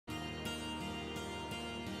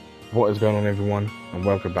What is going on, everyone, and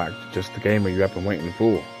welcome back to Just the Gamer you have been waiting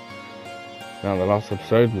for. Now, in the last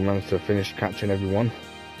episode, we managed to finish catching everyone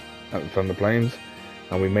at the Thunder Plains,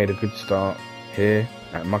 and we made a good start here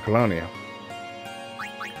at Macalania.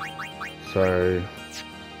 So,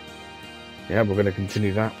 yeah, we're going to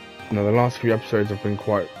continue that. Now, the last few episodes have been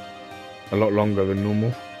quite a lot longer than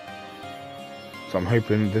normal, so I'm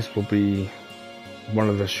hoping this will be one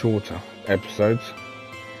of the shorter episodes.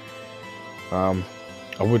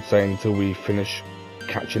 I would say until we finish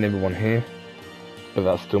catching everyone here, but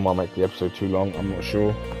that still might make the episode too long, I'm not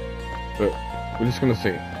sure, but we're just gonna see.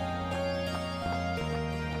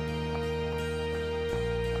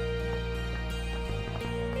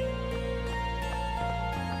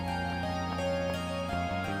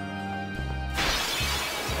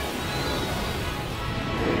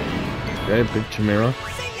 Okay, big Chimera.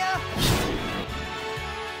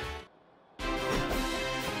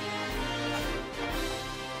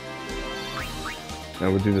 Now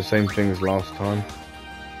we'll do the same thing as last time.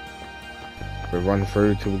 We'll run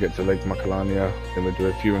through till we get to Lake Macalania, then we'll do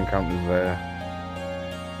a few encounters there,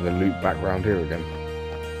 and then loop back round here again.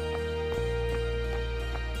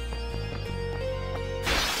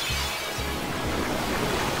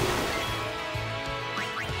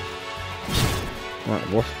 Right,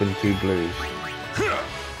 wasp and 2 blues.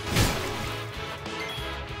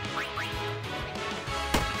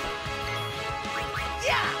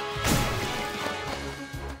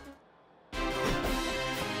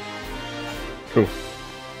 Cool.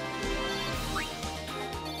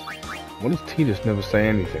 Why does Tidus never say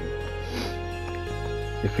anything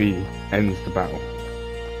if he ends the battle?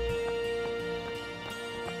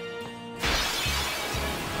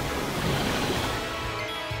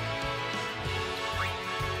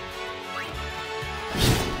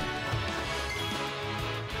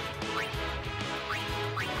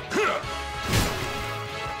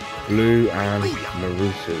 Blue and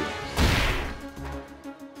Marusu.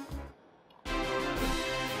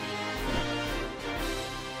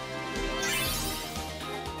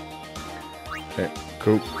 Okay,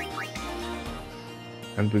 cool.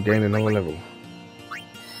 And we gained another level.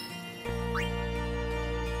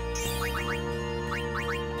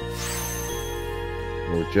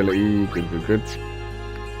 More agility, good.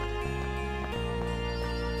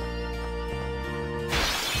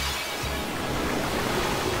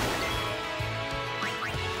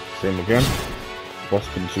 Same again.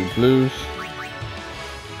 Boston 2 blues.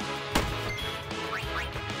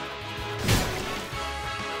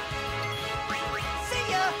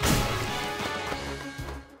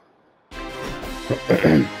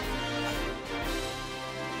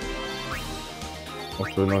 Off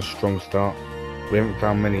to a nice strong start. We haven't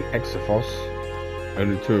found many Exophos,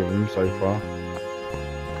 only 2 of them so far.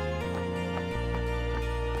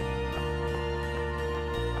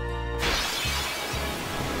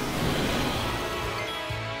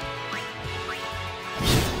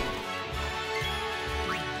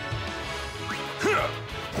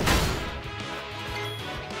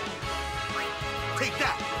 Take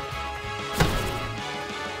that.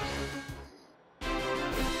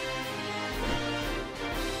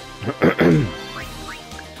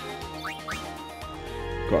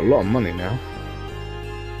 Got a lot of money now.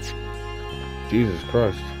 Jesus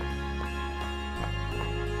Christ.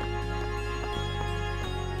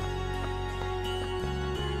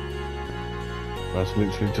 That's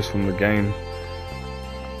literally just from the game.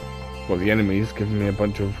 Well, the enemies giving me a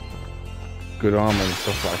bunch of good armor and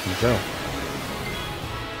stuff that I can sell.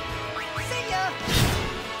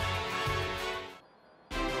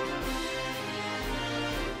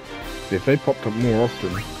 See, if they popped up more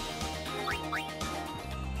often,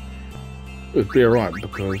 it would be alright,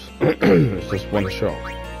 because it's just one shot.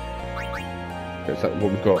 Is that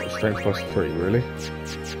what we've got? Strength plus 3, really?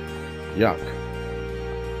 Yuck.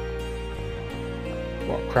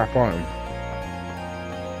 What crap iron?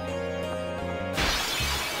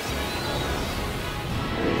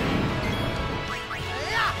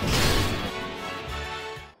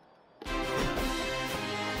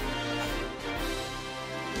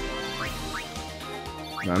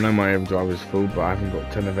 Now, I know my overdrive is full, but I haven't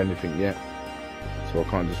got 10 of anything yet, so I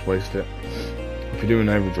can't just waste it. If you do an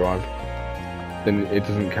overdrive, then it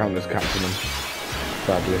doesn't count as catching them,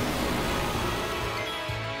 sadly.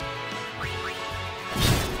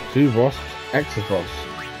 2 wasps, Exophos.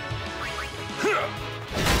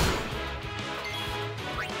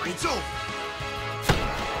 It's over.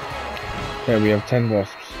 Okay, we have 10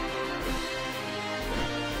 wasps.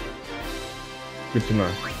 Good to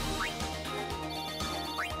know.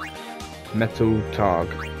 Metal Targ.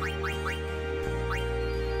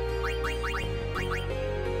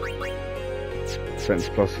 Defense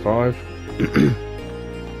 +5.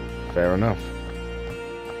 Fair enough.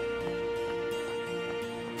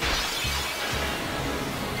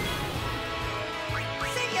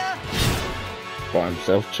 See ya. By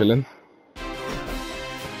himself, chilling.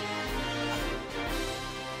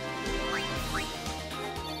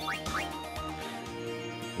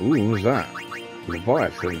 Ooh, who's that?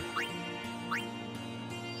 Leviathan.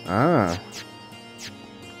 Ah.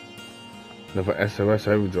 Another SOS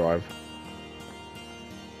overdrive.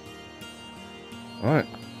 Alright.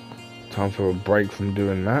 Time for a break from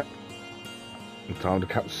doing that. And time to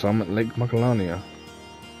catch some at Lake Macalania.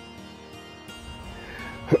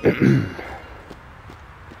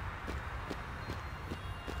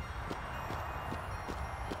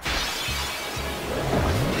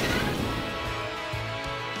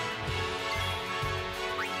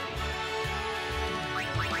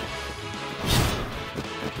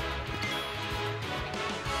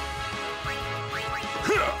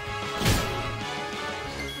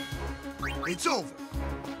 It's over.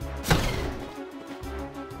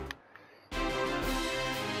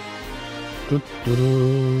 The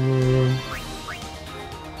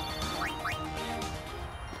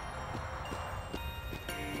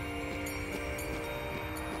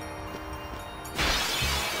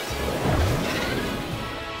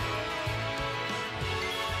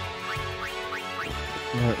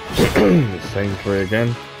same three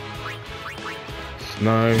again.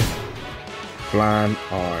 Snow, Flan,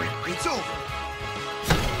 Eye. It's over.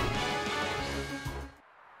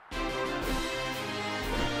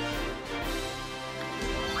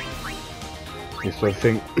 Yes, so I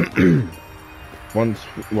think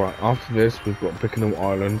after this we've got Bicknell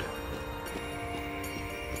Island.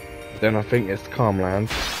 Then I think it's Calmland.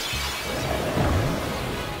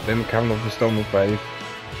 Then Cavern of the Stone Faith.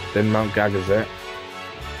 Then Mount Gagazet.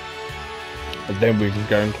 And then we can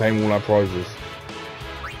go and claim all our prizes.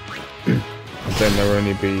 And then there'll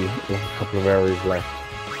only be like a couple of areas left.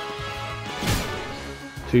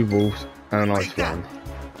 2 wolves and an ice flan.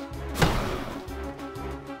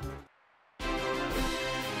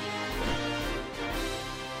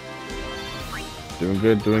 Doing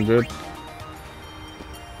good, doing good.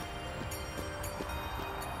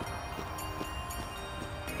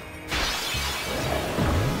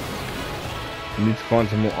 We need to find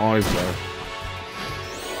some more eyes though.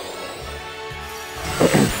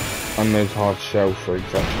 And those hard shell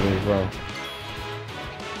freaks actually as well.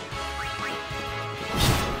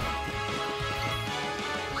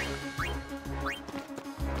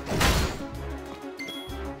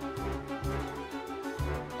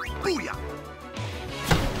 Booyah.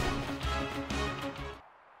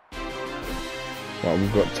 Right,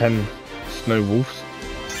 we've got 10 snow wolves.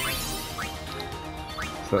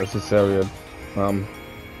 So that's this area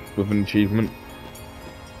with an achievement.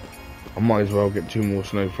 I might as well get 2 more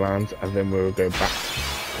snow flans and then we'll go back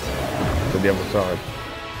to the other side.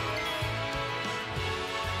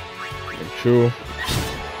 Make sure.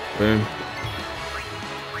 Boom.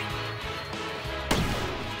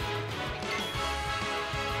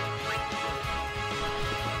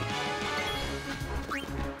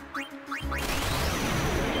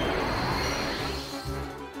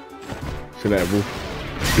 See you later, wolf.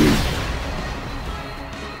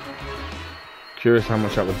 Curious how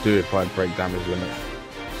much that would do if I break damage limit.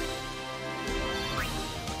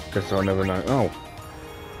 Guess I'll never know. Oh,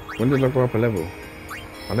 when did I go up a level?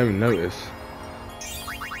 I didn't even notice.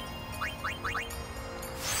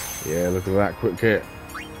 Yeah, look at that quick hit.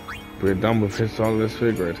 We're done with his side of the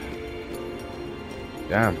sphere grid.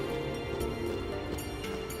 Damn.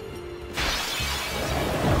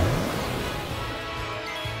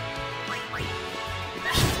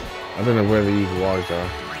 I don't know where the evil eyes are.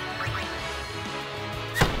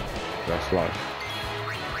 That's life.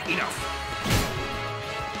 Enough.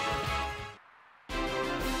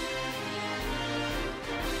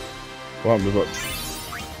 Well, we've got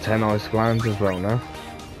 10 ice flans as well now.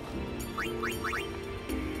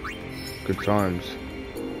 Good times.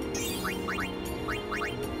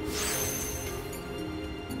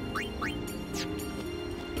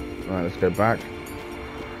 Alright, let's go back.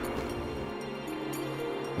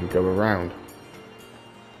 And go around.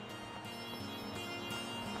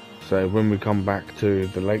 So when we come back to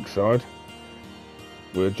the lakeside,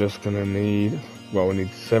 we're just gonna need, well, we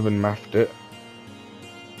need 7 Maftit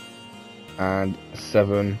and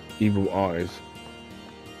 7 evil eyes,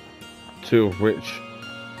 2 of which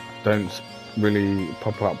don't really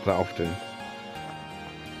pop up that often,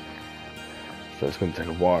 so it's gonna take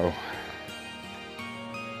a while.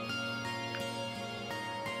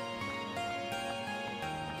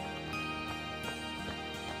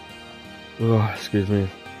 Oh, excuse me.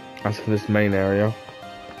 as for this main area,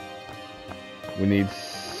 we need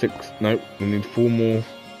 4 more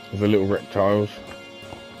of the little reptiles,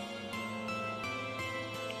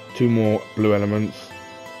 2 more blue elements,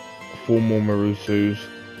 4 more Marusus,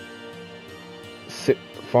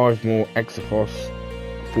 5 more Exifos,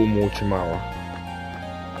 4 more Chimara.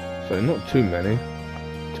 So not too many,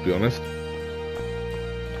 to be honest.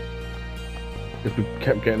 If we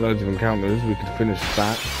kept getting loads of encounters, we could finish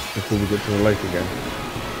that before we get to the lake again.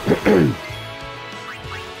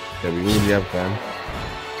 Yeah, we already have them.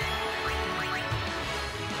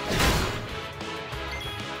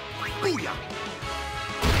 Booyah!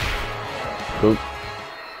 Cool.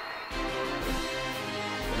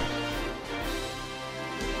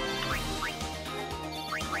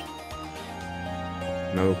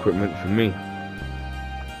 No equipment for me.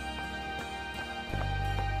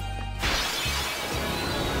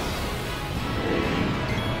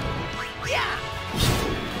 Yeah!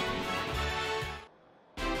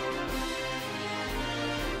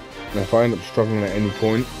 Now if I end up struggling at any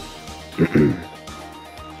point,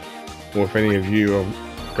 or if any of you are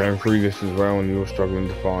going through this as well and you're struggling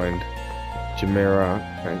to find Chimera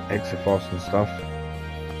and Exifos and stuff,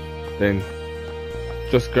 then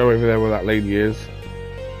just go over there where that lady is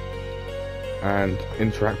and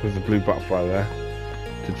interact with the blue butterfly there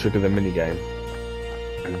to trigger the minigame,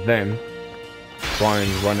 and then try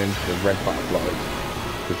and run into the red butterflies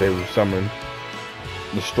because they will summon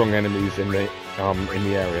the strong enemies in the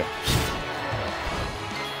area,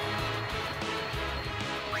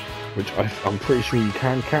 which I'm pretty sure you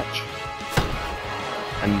can catch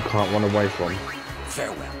and you can't run away from.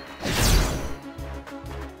 Farewell.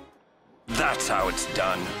 That's how it's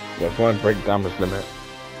done. But if I break damage limit,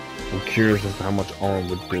 I'm curious as to how much Oran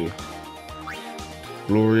would do.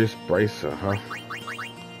 Glorious Bracer, huh?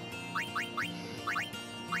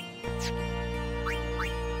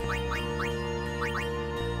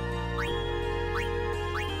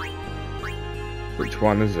 Which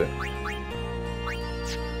one is it?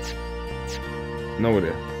 No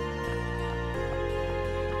idea.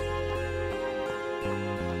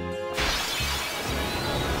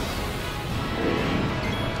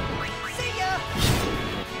 See ya!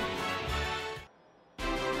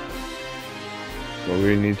 Well,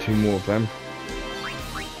 we need 2 more of them.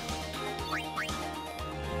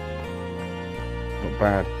 Not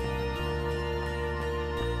bad.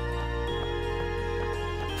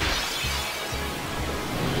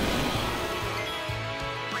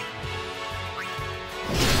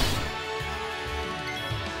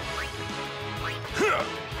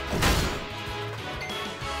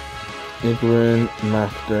 Igrin,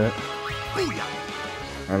 Master, Booyah!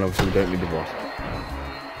 and obviously we don't need the boss.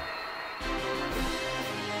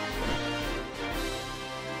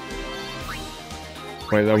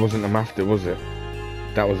 Wait, that wasn't a Master, was it?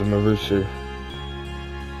 That was a Marusu.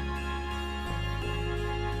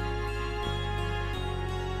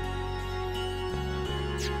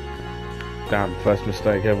 Damn, first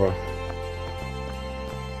mistake ever.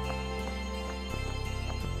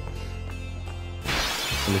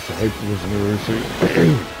 At least I hope it was a Marusu.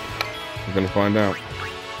 We're gonna find out.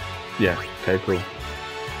 Yeah, okay, cool.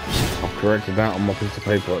 I've corrected that on my piece of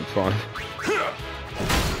paper, it's fine.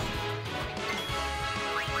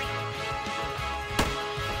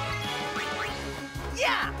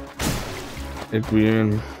 Yeah!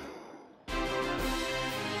 Igrian,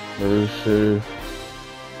 Marusu,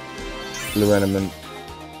 Blue Element.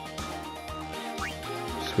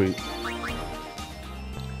 Sweet.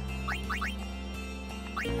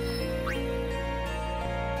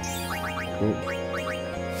 Cool.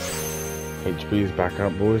 HP is back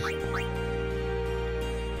up, boys.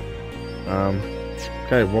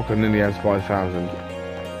 Okay, Walker nearly has 5,000.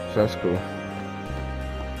 So that's cool.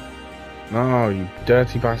 No, you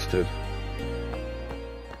dirty bastard.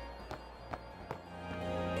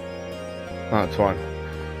 Oh, it's fine.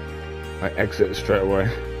 I exit straight away.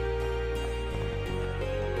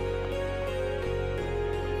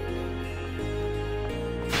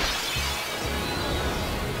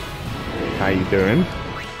 How you doing?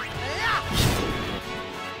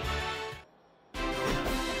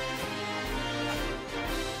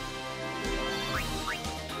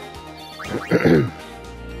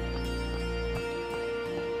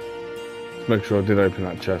 Let's make sure I did open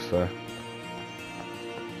that chest there.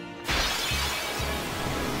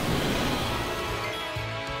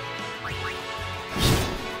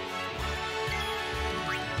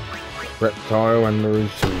 Reptile and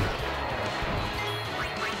Marusu.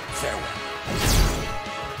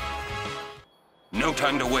 No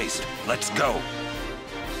time to waste. Let's go.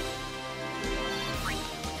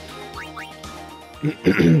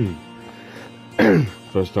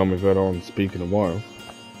 First time we've heard on speak in a while.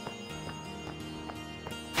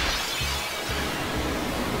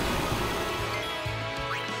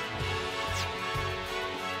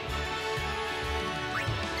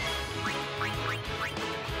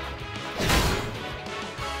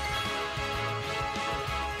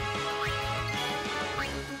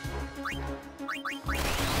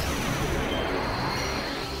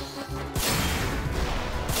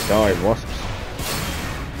 Die, wasps.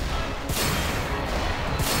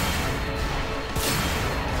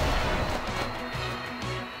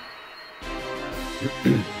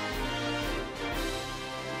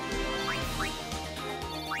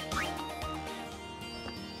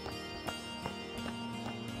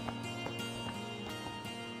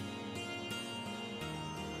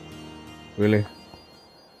 Really?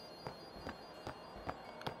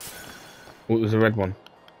 Oh, there's a red one.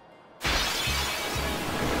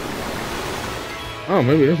 Oh,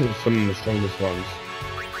 maybe this is some of the strongest ones.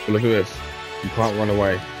 But look at this. You can't run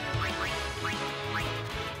away.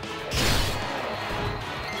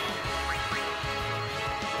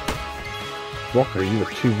 Walker, you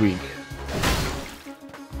are too weak.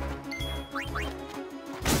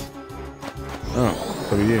 Oh,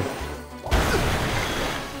 so are you.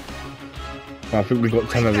 I think we've got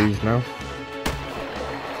 10 of these now.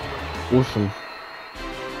 Awesome.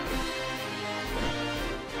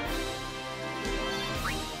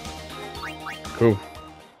 Cool.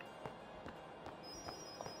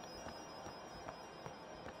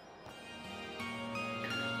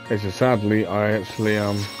 Okay, so sadly, I actually,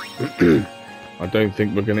 I don't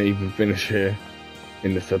think we're gonna even finish here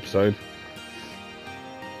in this episode.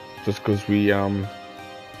 Just because we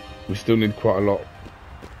still need quite a lot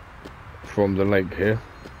from the lake here.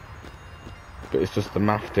 But it's just the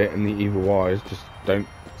Mafdet and the evil eyes just don't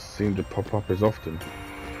seem to pop up as often.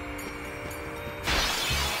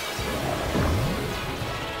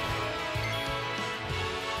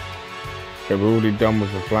 Okay, we're already done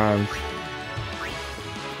with the plans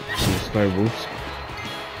and the snowballs.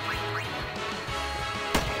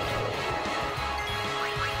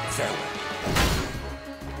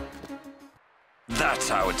 That's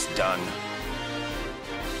how it's done.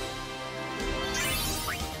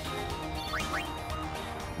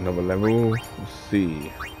 Another level. Let's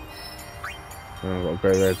see. I've got to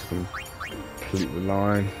go there to complete the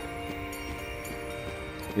line.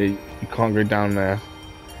 Yeah, you can't go down there.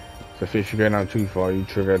 So if you go down too far, you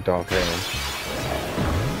trigger a dark aeon.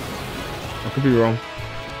 I could be wrong.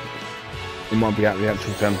 It might be at the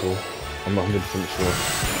actual temple. I'm not 100% sure.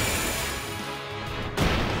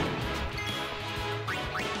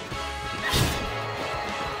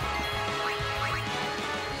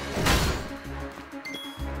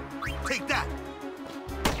 Take that!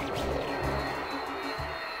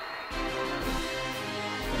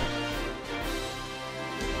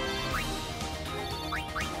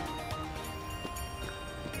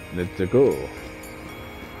 Let's go.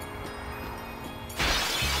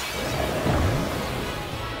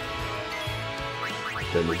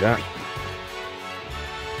 There we go.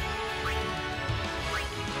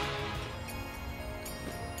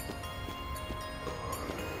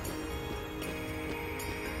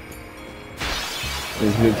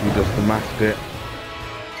 It's literally just the Mafdet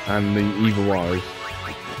and the evil eyes.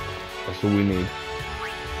 That's all we need.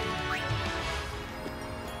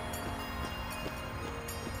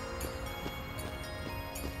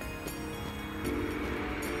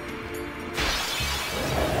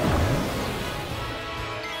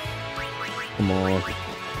 Come on.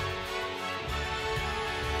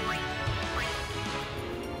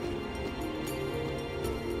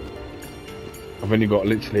 I've only got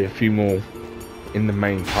literally a few more in the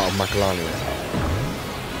main part of Macalania.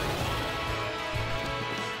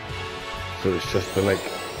 So it's just the lake.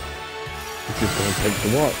 It's just going to take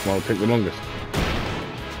the while. Well, it'll take the longest.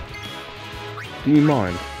 Do you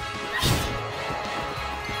mind?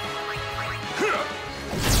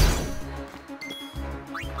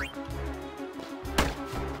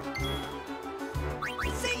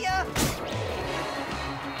 See ya!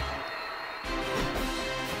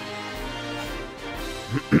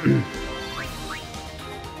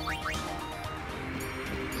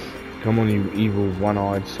 Come on, you evil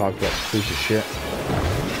one-eyed Cyclops piece of shit.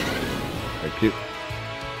 Thank you.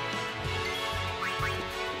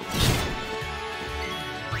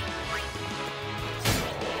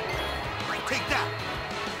 Take that!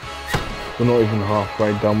 We're not even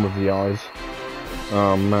halfway done with the eyes.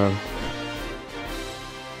 Oh man.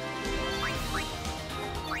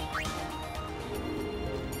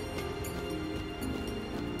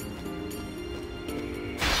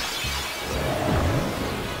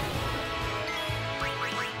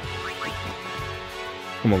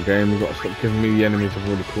 Come on, game. You've got to stop giving me the enemies I've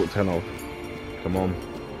already caught 10 of. Come on.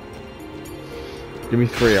 Give me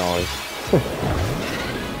 3 eyes.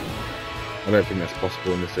 I don't think that's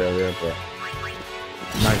possible in this area, but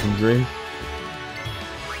American dream.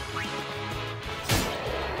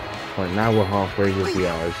 Right, now we're halfway with the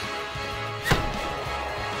eyes.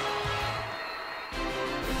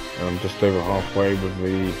 And I'm just over halfway with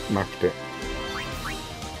the magnet.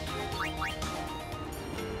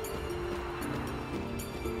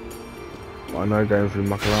 I know going through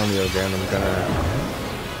Macalania again,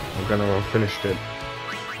 I'm gonna have finished it.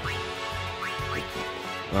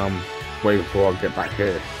 Way before I get back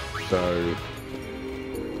here, so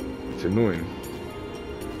it's annoying.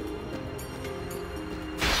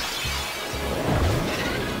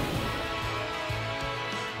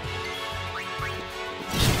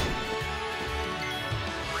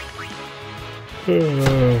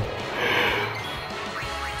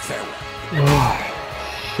 Oh,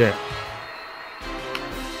 shit.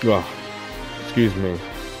 Oh, excuse me.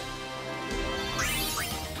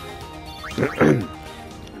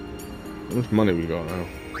 How much money we got now?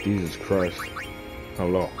 Jesus Christ. A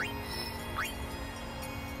lot.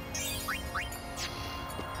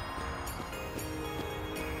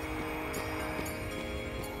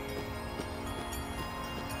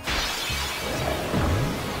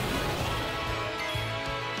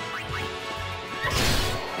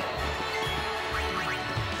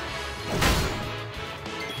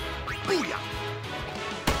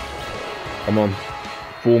 Come on.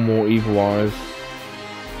 4 more evil eyes.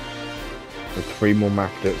 And 3 more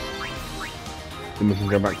magnets. Then we can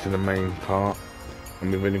go back to the main part.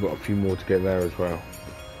 And we've only got a few more to get there as well.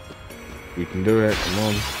 We can do it, come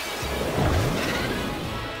on.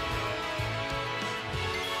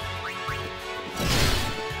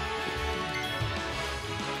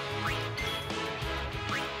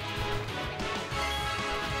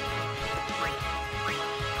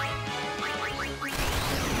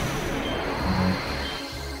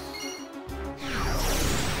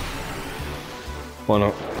 Why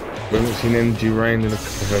not? We haven't seen energy rain in a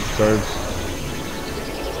couple of episodes.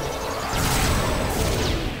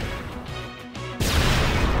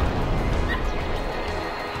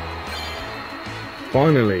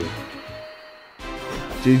 Finally!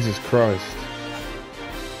 Jesus Christ.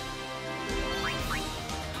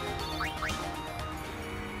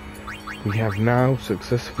 We have now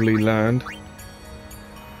successfully learned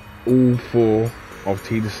all 4 of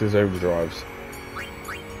Tidus's overdrives.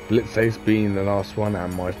 Blitzace being the last one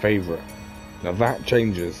and my favourite. Now that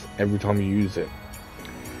changes every time you use it.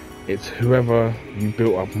 It's whoever you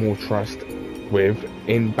built up more trust with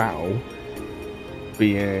in battle,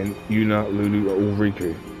 being Yuna, Lulu or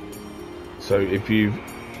Riku. So if you've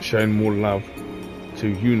shown more love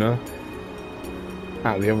to Yuna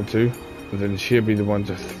out of the other 2, then she'll be the one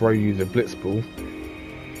to throw you the blitz ball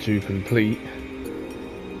to complete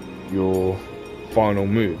your final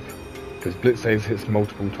move. Because Blitzace hits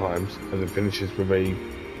multiple times and then finishes with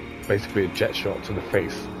basically a jet shot to the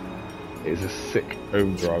face. It is a sick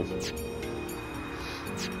overdrive.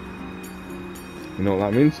 You know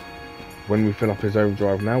what that means? When we fill up his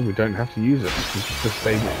overdrive now, we don't have to use it. We can just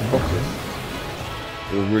save it for bosses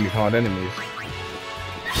or really hard enemies.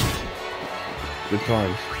 Good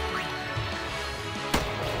times.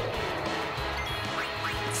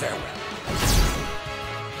 Farewell.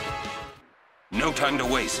 No time to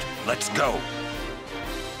waste. Let's go.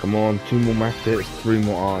 Come on, 2 more magnets, 3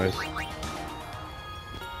 more eyes.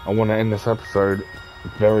 I want to end this episode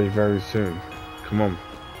very, very soon. Come on.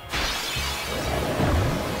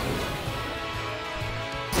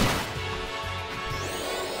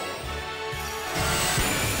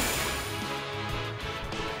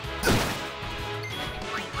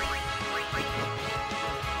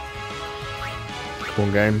 Come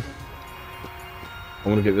on, game. I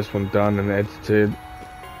want to get this one done and edited,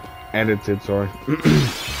 sorry,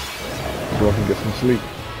 so I can get some sleep.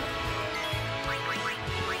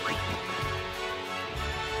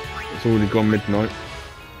 It's already gone midnight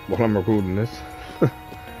while I'm recording this,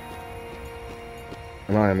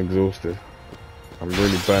 and I am exhausted. I'm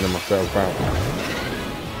really burning myself out.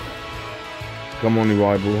 Come on, you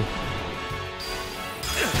eyeball.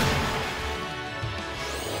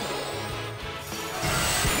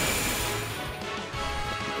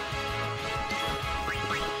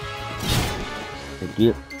 Thank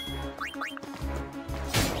you.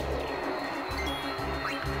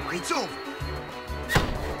 It's over.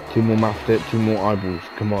 2 more magnets, 2 more eyeballs.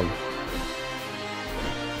 Come on.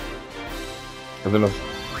 And then I've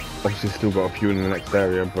obviously still got a few in the next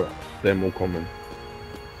area, but they're more common.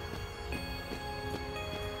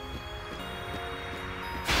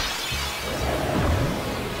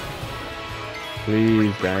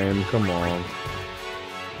 Please, game, come on.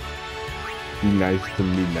 Be nice to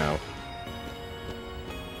me now.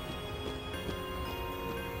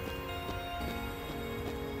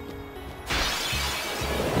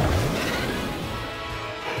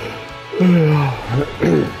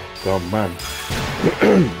 God, man.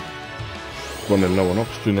 Running low on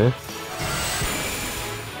oxygen here.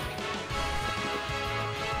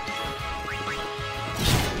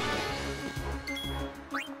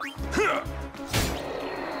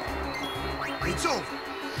 It's over.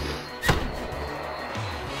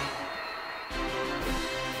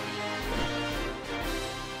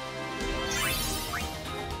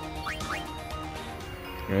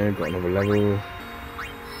 Yeah, got another level.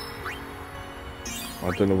 I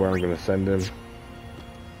don't know where I'm going to send him.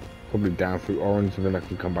 Probably down through orange and then I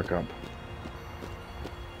can come back up.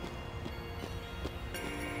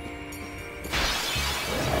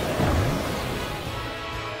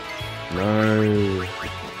 No.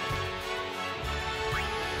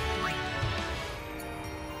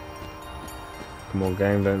 Come on,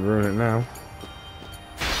 game, don't ruin it now.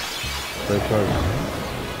 So close.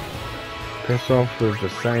 Piss off with the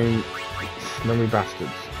same smelly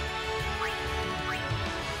bastards.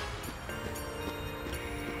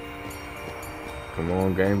 Come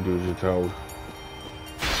on, game, do as you're told.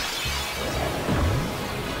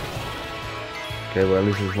 Okay, well,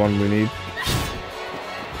 this is one we need.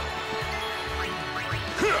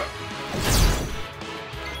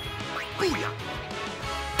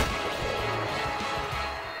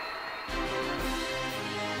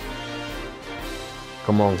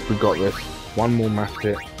 Come on, we got this. One more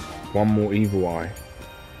Mastic, one more Evil Eye,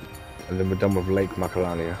 and then we're done with Lake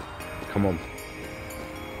Macalania. Come on.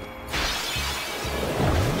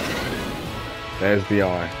 There's the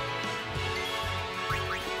eye.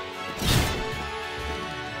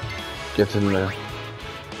 Get in there.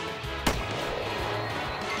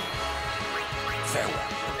 Farewell.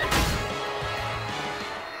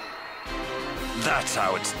 That's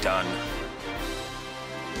how it's done.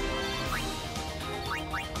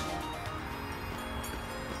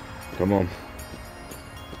 Come on.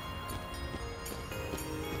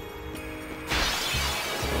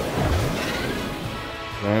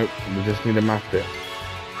 No, we just need a map bit.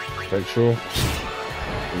 Make sure.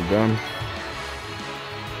 I'm done.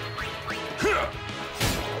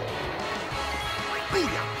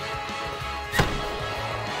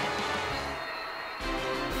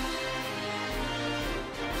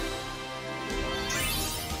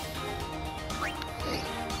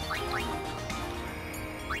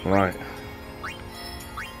 Right.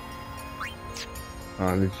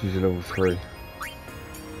 I need to use a level 3.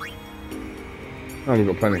 Oh, we've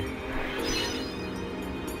got plenty.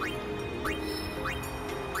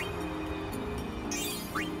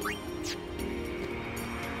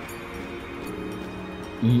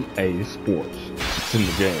 EA Sports. It's in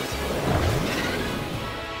the game.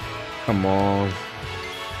 Come on.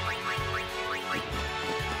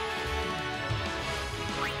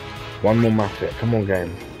 One more map hit. Come on,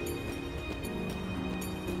 game.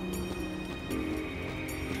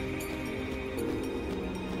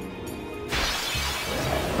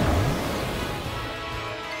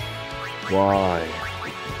 Why?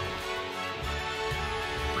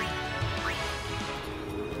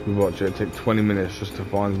 You watch it take 20 minutes just to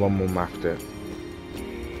find one more Maftit.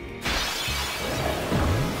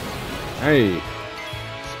 Hey!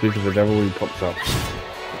 Speak of the devil, he pops up.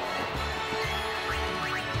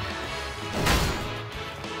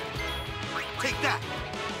 Take that!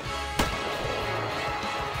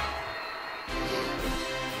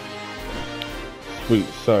 Sweet,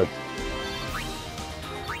 so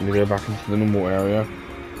we need to go back into the normal area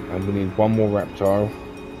and we need one more reptile,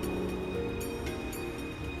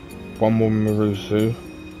 one more Marusu,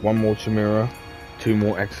 one more Chimera, 2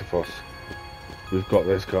 more Exifos. We've got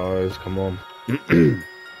this, guys, come on. In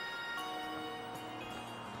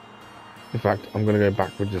fact, I'm going to go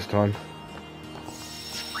backwards this time.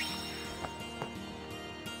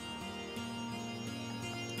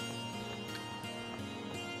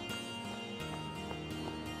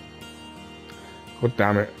 God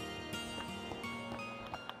damn it.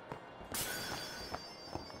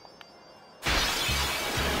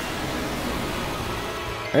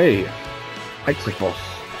 Hey, Exifos.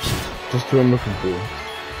 Just who I'm looking for.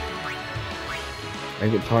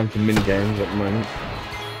 Ain't got time for mini games at the moment.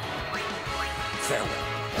 Farewell.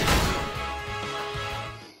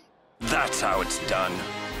 That's how it's done.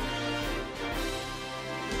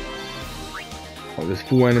 Oh, there's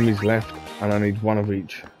 4 enemies left, and I need 1 of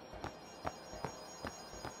each.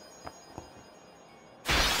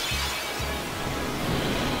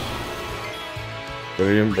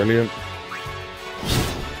 Brilliant, brilliant.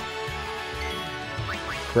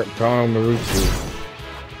 Reptile Maruti.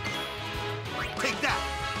 Take that.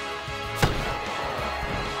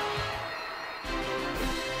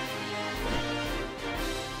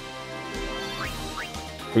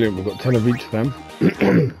 Brilliant, we've got 10 of each of them.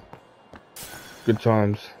 Good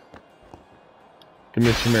times. Give me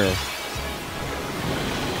a Chimera.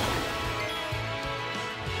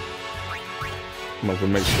 Might as well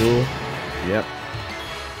make sure. Yep.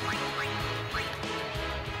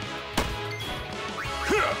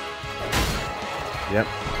 Yep.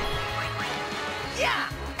 Yeah.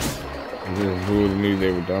 We already knew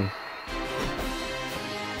they were done.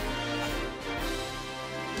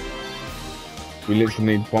 We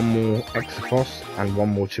literally need one more Exifos and one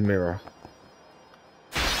more Chimera.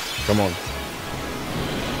 Come on.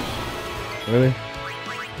 Really?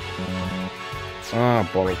 Ah,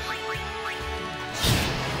 bollocks.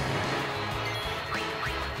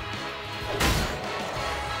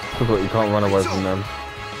 I thought you can't run away from them.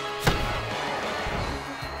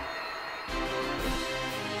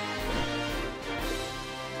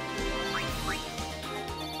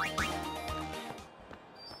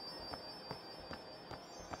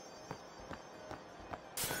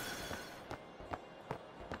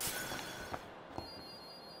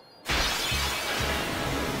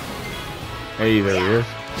 Hey, there he is.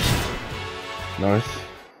 Nice.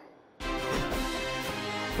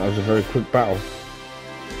 That was a very quick battle.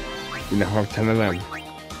 We now have 10 of them.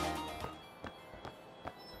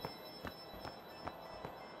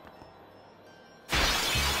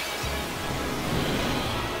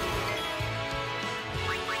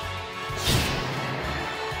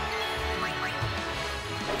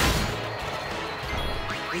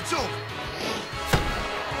 It's over.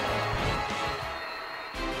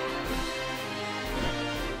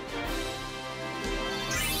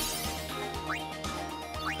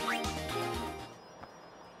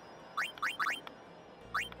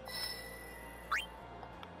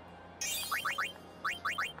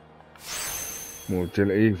 More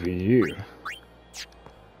agility for you.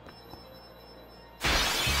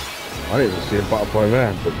 I didn't even see a butterfly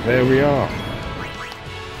there, but there we are.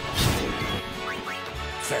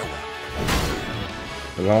 Farewell.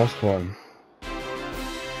 The last one.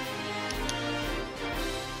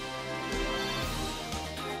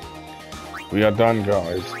 We are done,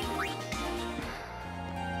 guys.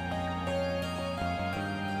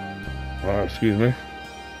 Oh, excuse me.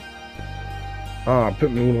 Ah,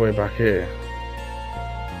 put me all the way back here.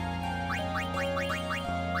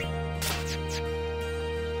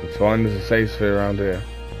 It's fine, there's a save sphere around here.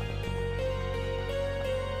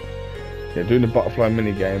 Yeah, doing the butterfly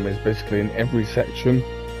minigame is basically in every section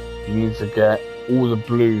you need to get all the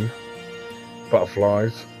blue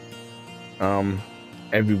butterflies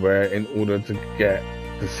everywhere in order to get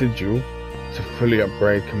the sigil to fully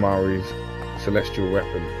upgrade Kamari's celestial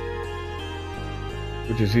weapon,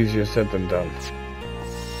 which is easier said than done.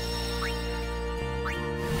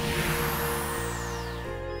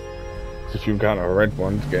 If you encounter a red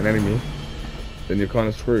one to get an enemy, then you're kind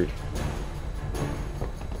of screwed.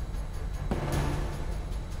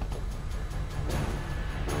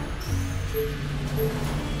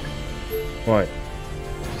 Right,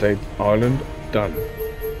 State Island, done.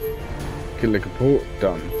 Killer Port,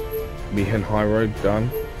 done. Mihen High Road, done.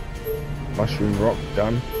 Mushroom Rock,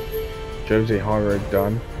 done. Jose High Road,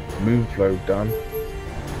 done. Moonflow, done.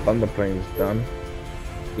 Thunder Plains, done.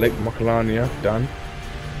 Lake Macalania, done.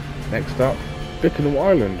 Next up, Bicknell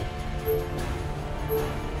Island.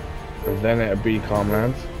 And then it'll be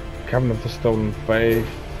Calmlands, Cavern of the Stolen Faith,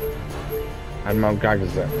 and Mount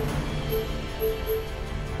Gagazet.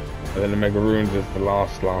 And then the Mega Ruins is the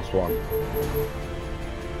last one.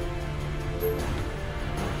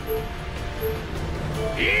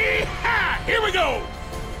 Yeehaw! Here we go!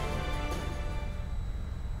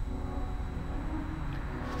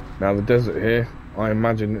 Now the desert here, I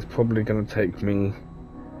imagine it's probably going to take me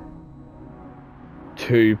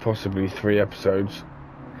 2, possibly 3 episodes,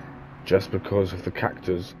 just because of the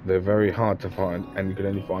cactus. They're very hard to find, and you can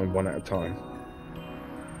only find one at a time.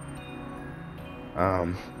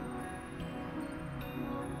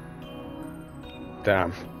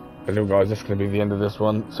 Damn. But anyway guys, that's going to be the end of this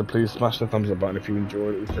one, so please smash the thumbs up button if you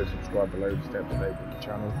enjoyed it. Also subscribe below to stay up to date with the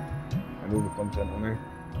channel and all the content on there.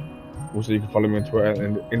 Also, you can follow me on Twitter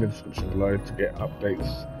and in the description below to get updates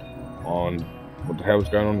on what the hell's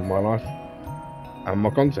going on in my life and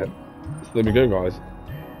my content. So there we go guys,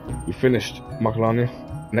 we finished Macalania.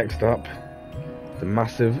 Next up, the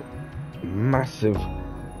massive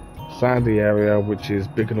sandy area, which is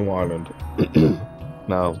Bicknell Island.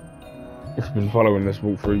 Now, if you've been following this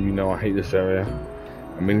walkthrough, you know I hate this area.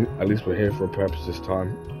 I mean, at least we're here for a purpose this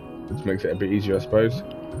time, which makes it a bit easier, I suppose.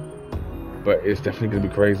 but it's definitely going to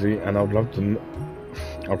be crazy, and I'd love to.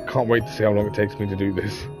 I can't wait to see how long it takes me to do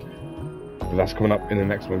this. But that's coming up in the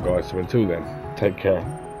next one, guys. So until then, take care,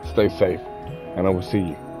 stay safe, and I will see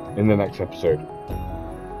you in the next episode.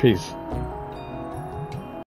 Peace.